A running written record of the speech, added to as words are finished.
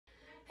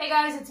Hey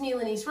guys, it's me,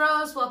 Laniece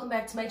Rose. Welcome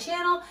back to my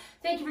channel.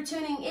 Thank you for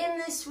tuning in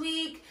this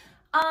week.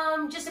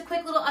 Just a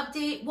quick little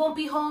update. Won't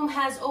Be Home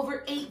has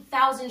over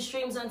 8,000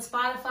 streams on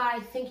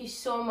Spotify. Thank you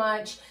so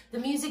much. The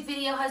music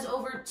video has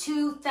over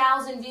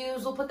 2,000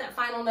 views. We'll put that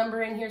final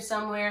number in here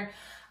somewhere.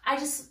 I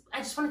just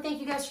want to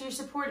thank you guys for your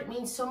support. It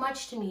means so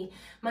much to me.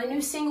 My new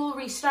single,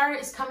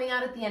 Restart, is coming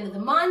out at the end of the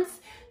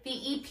month.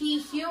 The EP,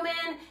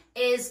 Human,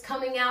 is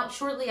coming out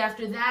shortly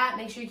after that.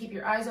 Make sure you keep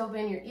your eyes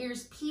open, your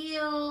ears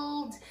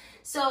peeled.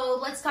 So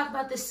let's talk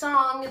about this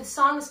song. The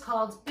song is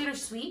called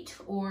Bittersweet,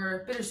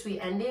 or Bittersweet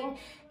Ending,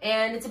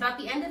 and it's about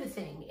the end of a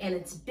thing. And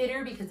it's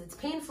bitter because it's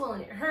painful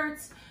and it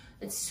hurts.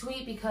 It's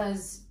sweet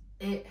because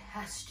it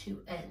has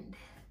to end.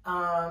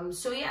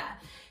 So yeah,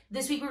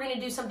 this week we're gonna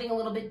do something a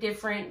little bit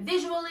different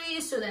visually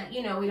so that,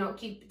 you know,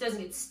 it doesn't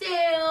get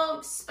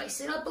stale,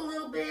 spice it up a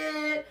little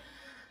bit.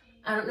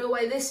 I don't know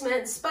why this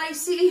meant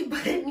spicy,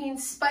 but it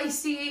means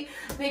spicy.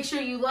 Make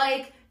sure you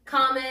like,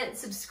 comment,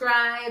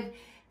 subscribe,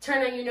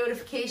 turn on your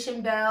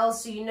notification bell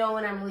so you know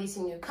when I'm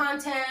releasing new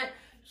content,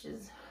 which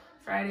is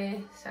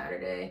Friday,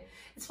 Saturday.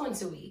 It's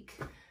once a week.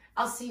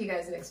 I'll see you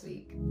guys next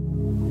week.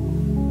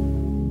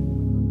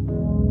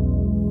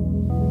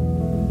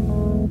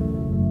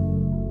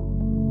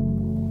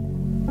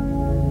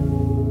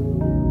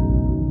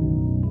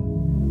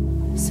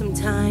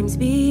 Sometimes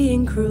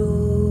being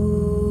cruel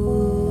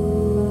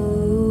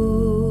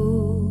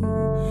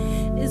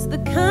is the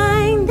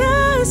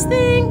kindest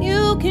thing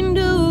you can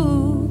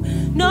do,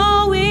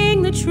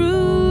 knowing the truth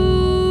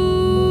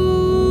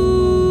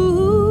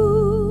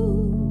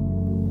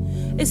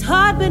is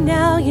hard, but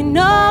now you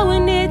know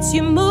when it's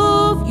your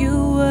move.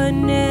 You were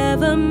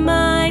never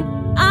mine.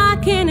 I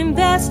can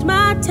invest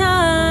my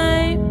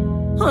time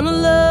on a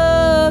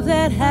love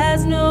that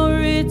has no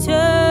return.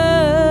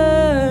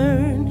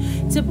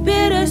 It's a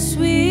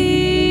bittersweet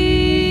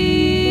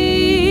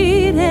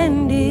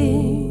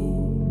ending.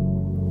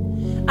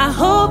 I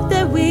hope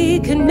that we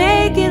can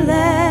make it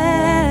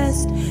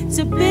last. It's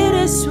a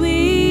bittersweet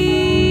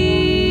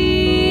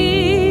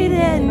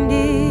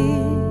ending.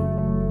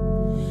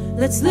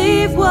 Let's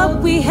leave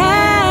what we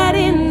had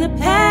in the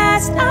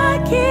past. I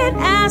can't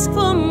ask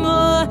for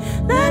more.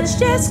 Let's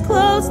just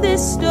close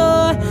this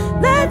door.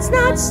 Let's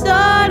not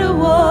start a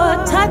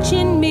war.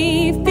 Touching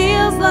me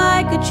feels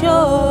like a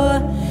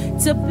chore.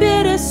 It's a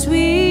bittersweet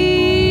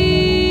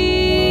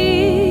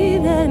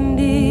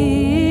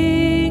ending,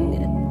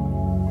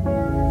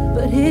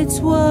 but it's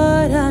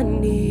what I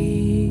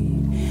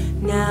need.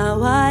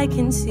 Now I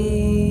can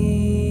see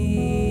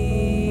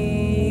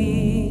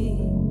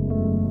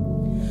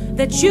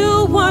that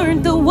you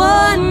weren't the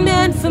one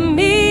meant for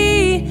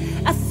me.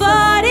 I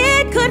thought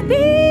it could be,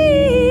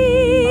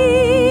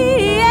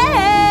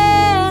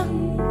 yeah,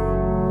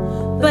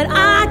 but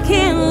I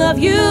can't love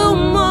you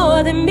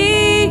more than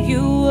me.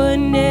 You were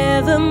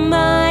never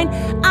mine.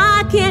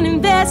 I can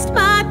invest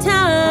my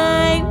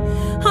time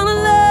on a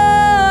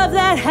love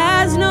that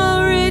has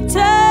no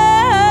return.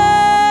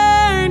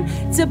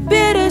 It's a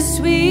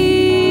bittersweet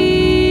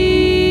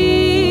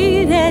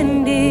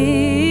ending.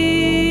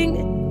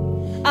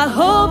 I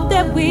hope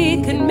that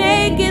we can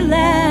make it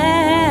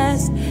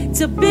last.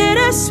 It's a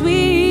bittersweet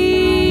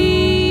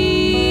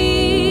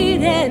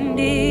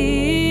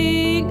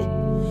ending.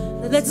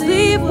 Let's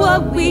leave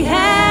what we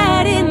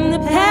had in the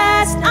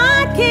past.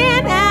 I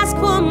can't ask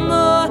for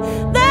more.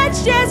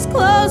 Let's just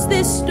close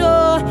this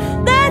door.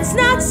 Let's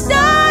not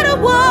start a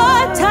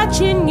war.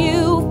 Touching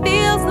you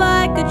feels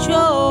like a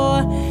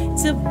chore.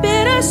 It's a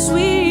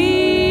bittersweet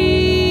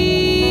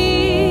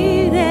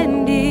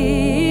ending.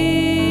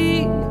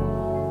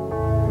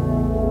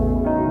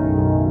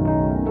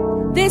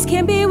 This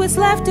can't be what's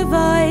left of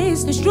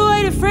us.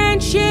 Destroyed a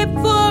friendship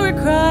for a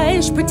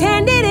crush.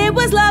 Pretended it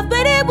was love,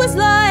 but it was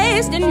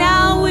lust. And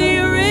now we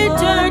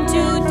return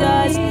to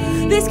dust.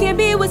 This can't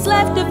be what's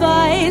left of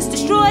us.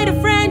 Destroyed a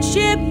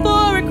friendship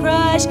for a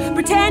crush.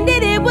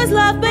 Pretended it was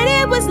love, but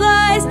it was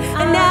lust.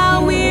 And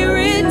now we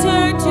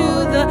return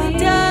to the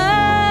dust.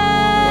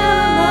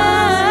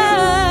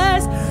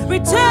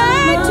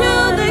 Return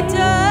to the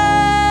dust.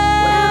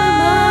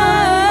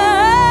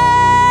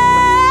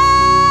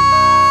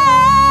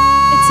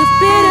 It's a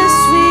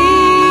bittersweet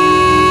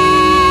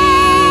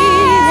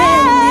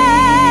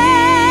ending.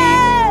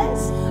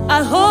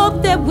 I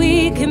hope that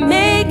we can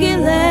make it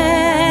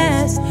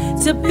last.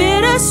 It's a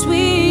bittersweet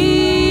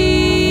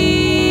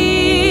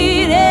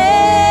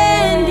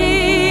ending.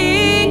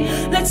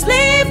 Let's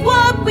leave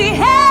what we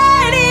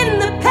had in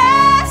the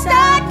past.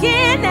 I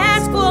can't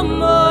ask for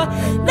more.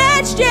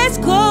 Let's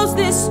just close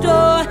this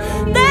door.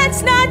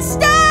 Let's not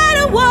start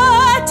a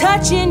war.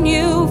 Touching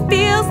you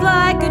feels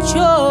like a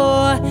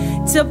chore.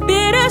 It's a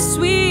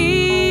bittersweet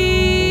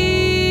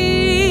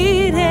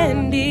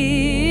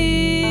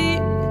ending,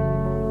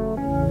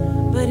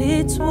 but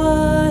it's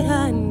what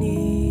I need.